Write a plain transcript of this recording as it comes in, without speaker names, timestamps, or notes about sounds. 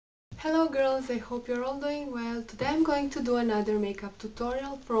Hello girls, I hope you're all doing well. Today I'm going to do another makeup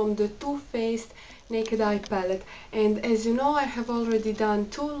tutorial from the Too Faced Naked Eye palette. And as you know, I have already done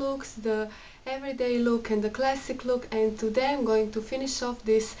two looks, the everyday look and the classic look, and today I'm going to finish off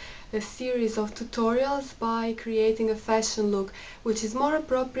this series of tutorials by creating a fashion look, which is more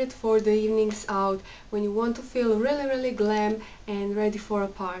appropriate for the evenings out when you want to feel really glam and ready for a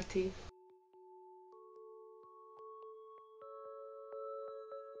party.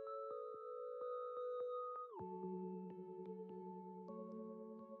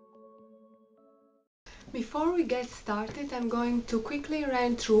 Before we get started, I'm going to quickly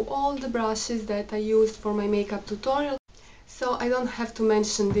run through all the brushes that I used for my makeup tutorial, so I don't have to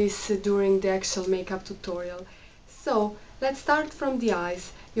mention this during the actual makeup tutorial. So let's start from the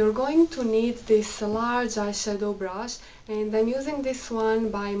eyes. You're going to need this large eyeshadow brush, and I'm using this one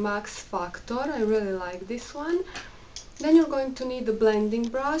by Max Factor. I really like this one. Then you're going to need a blending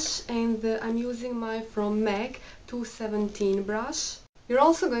brush, and I'm using my from MAC 217 brush. You're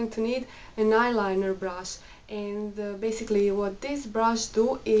also going to need an eyeliner brush, and basically what this brush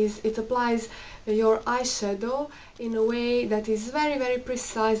do is it applies your eyeshadow in a way that is very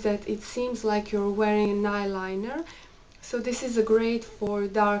precise, that it seems like you're wearing an eyeliner. So this is great for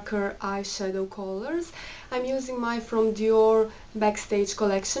darker eyeshadow colors. I'm using my from Dior Backstage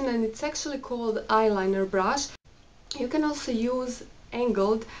collection, and it's actually called eyeliner brush. You can also use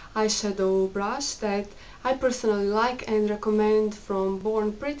angled eyeshadow brush that I personally like and recommend from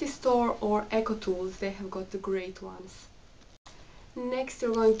Born Pretty store or Eco Tools. They have got the great ones. Next,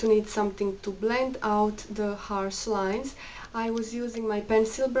 you're going to need something to blend out the harsh lines. I was using my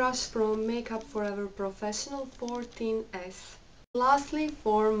pencil brush from Makeup Forever Professional 14S. Lastly,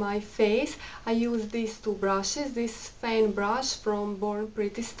 for my face, I use these two brushes, this fan brush from Born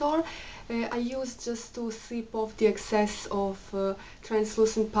Pretty store. I use just to sweep off the excess of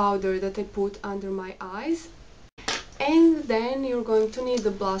translucent powder that I put under my eyes. And then you're going to need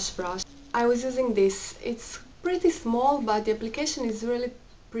the blush brush. I was using this. It's pretty small, but the application is really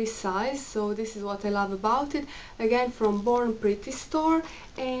precise, so this is what I love about it. Again, from Born Pretty store,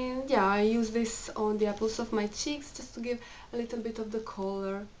 and yeah, I use this on the apples of my cheeks just to give a little bit of the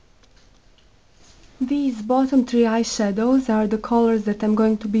color. These bottom three eyeshadows are the colors that I'm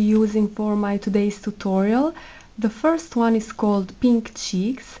going to be using for my today's tutorial. The first one is called Pink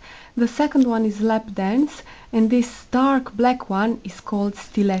Cheeks, the second one is Lap Dance, and this dark black one is called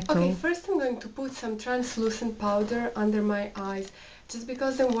Stiletto. Okay, first I'm going to put some translucent powder under my eyes, just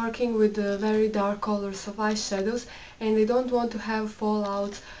because I'm working with very dark colors of eyeshadows and I don't want to have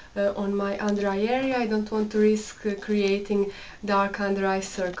fallout on my under eye area. I don't want to risk creating dark under eye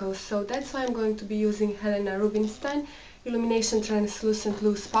circles, so that's why I'm going to be using Helena Rubinstein Illumination Translucent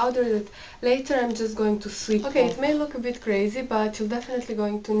Loose Powder that later I'm just going to sweep off. Okay, it may look a bit crazy, but you're definitely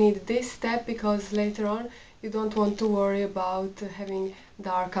going to need this step because later on you don't want to worry about having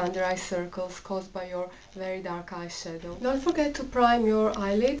dark under eye circles caused by your very dark eyeshadow. Don't forget to prime your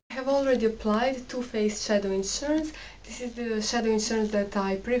eyelid. I have already applied Too Faced Shadow Insurance. This is the shadow insurance that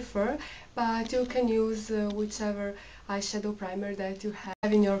I prefer, but you can use whichever eyeshadow primer that you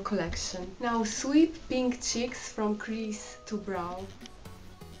have in your collection. Now sweep Pink Cheeks from crease to brow.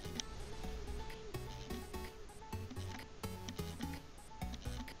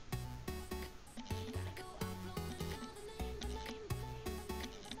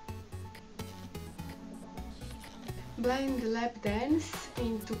 Blend the Lap Dance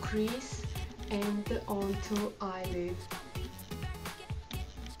into crease and onto eyelid.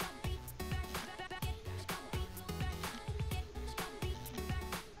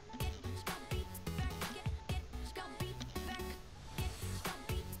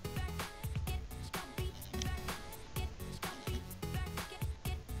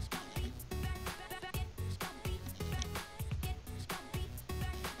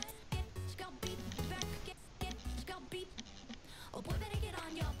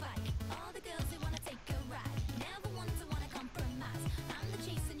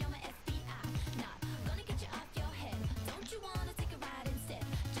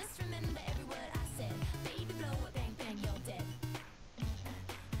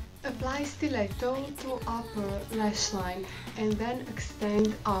 Apply stiletto to upper lash line and then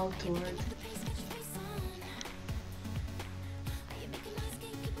extend outward.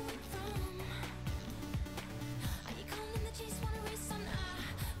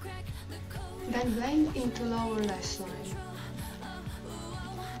 Then blend into lower lash line.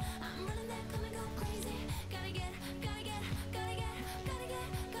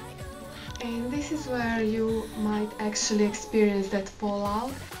 And this is where you might actually experience that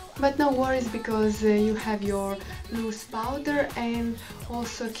fallout. But no worries, because you have your loose powder, and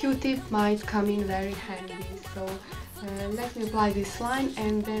also Q-tip might come in very handy. So let me apply this line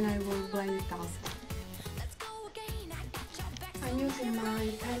and then I will blend it out. I'm using my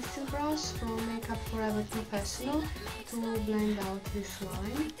pencil brush from Makeup Forever Professional to blend out this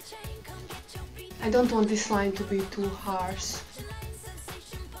line. I don't want this line to be too harsh.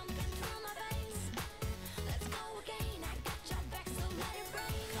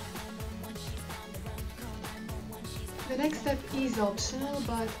 The next step is optional,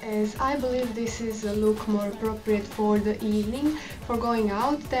 but as I believe this is a look more appropriate for the evening, for going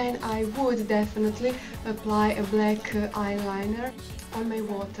out, then I would definitely apply a black eyeliner on my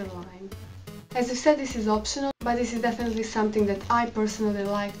waterline. As I said, this is optional, but this is definitely something that I personally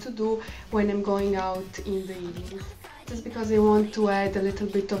like to do when I'm going out in the evenings, just because I want to add a little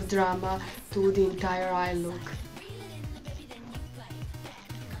bit of drama to the entire eye look.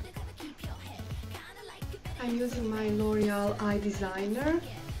 I'm using my L'Oreal eye designer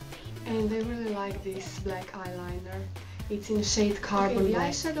and I really like this black eyeliner. It's in shade Carbon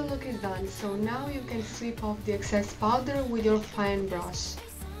Black. The eyeshadow look is done, so now you can sweep off the excess powder with your fan brush.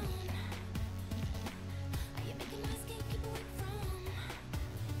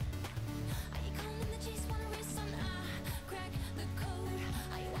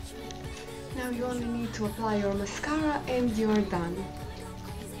 Now you only need to apply your mascara and you're done.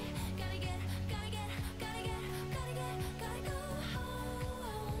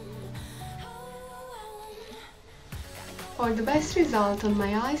 For the best result on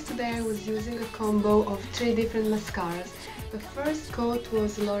my eyes today, I was using a combo of 3 different mascaras. The first coat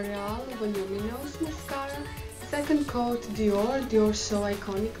was L'Oreal Voluminous Mascara, second coat Dior So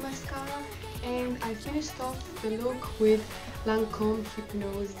Iconic Mascara, and I finished off the look with Lancome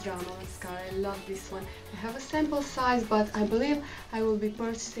Hypnose Drama Mascara. I love this one. I have a sample size, but I believe I will be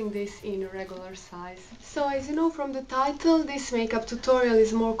purchasing this in a regular size. So as you know from the title, this makeup tutorial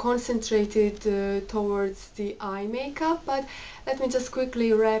is more concentrated towards the eye makeup, but let me just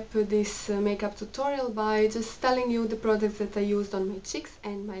quickly wrap this makeup tutorial by just telling you the products that I used on my cheeks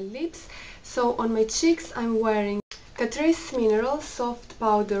and my lips. So on my cheeks I'm wearing Catrice Mineral Soft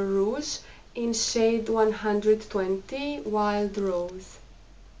Powder Rouge in shade 120 Wild Rose.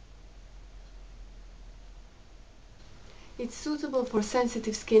 It's suitable for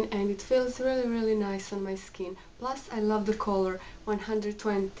sensitive skin and it feels really nice on my skin. Plus I love the color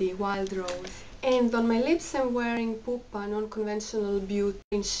 120 Wild Rose. And on my lips I'm wearing Pupa Non-Conventional Beauty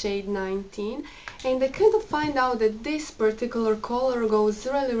in shade 19, and I kind of find out that this particular color goes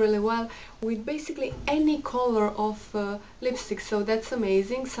really well with basically any color of lipstick, so that's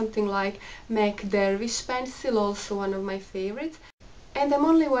amazing. Something like MAC Dervish Pencil, also one of my favorites. And I'm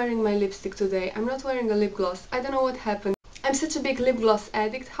only wearing my lipstick today. I'm not wearing a lip gloss. I don't know what happened. I'm such a big lip gloss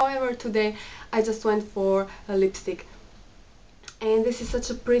addict, however today I just went for a lipstick. And this is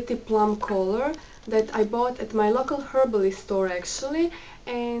such a pretty plum color that I bought at my local herbalist store actually,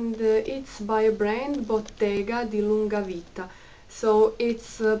 and it's by a brand Bottega di Lunga Vita. So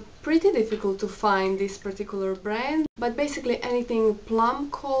it's pretty difficult to find this particular brand, but basically anything plum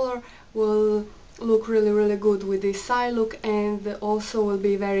color will look really good with this eye look, and also will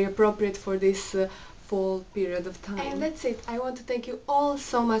be very appropriate for this fall period of time. And that's it. I want to thank you all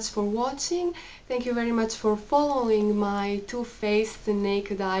so much for watching. Thank you very much for following my Too Faced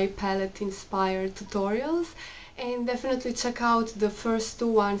Naked Eye palette inspired tutorials, and definitely check out the first 2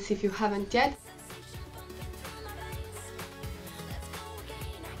 ones if you haven't yet.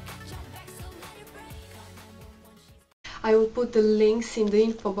 I will put the links in the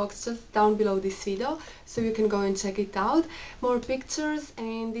info box just down below this video, so you can go and check it out. More pictures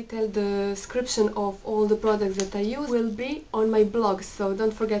and detailed description of all the products that I use will be on my blog, so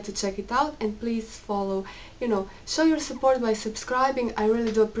don't forget to check it out, and please follow, show your support by subscribing. I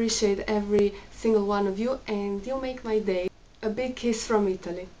really do appreciate every single one of you, and you make my day. A big kiss from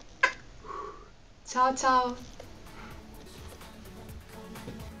Italy. Ciao ciao!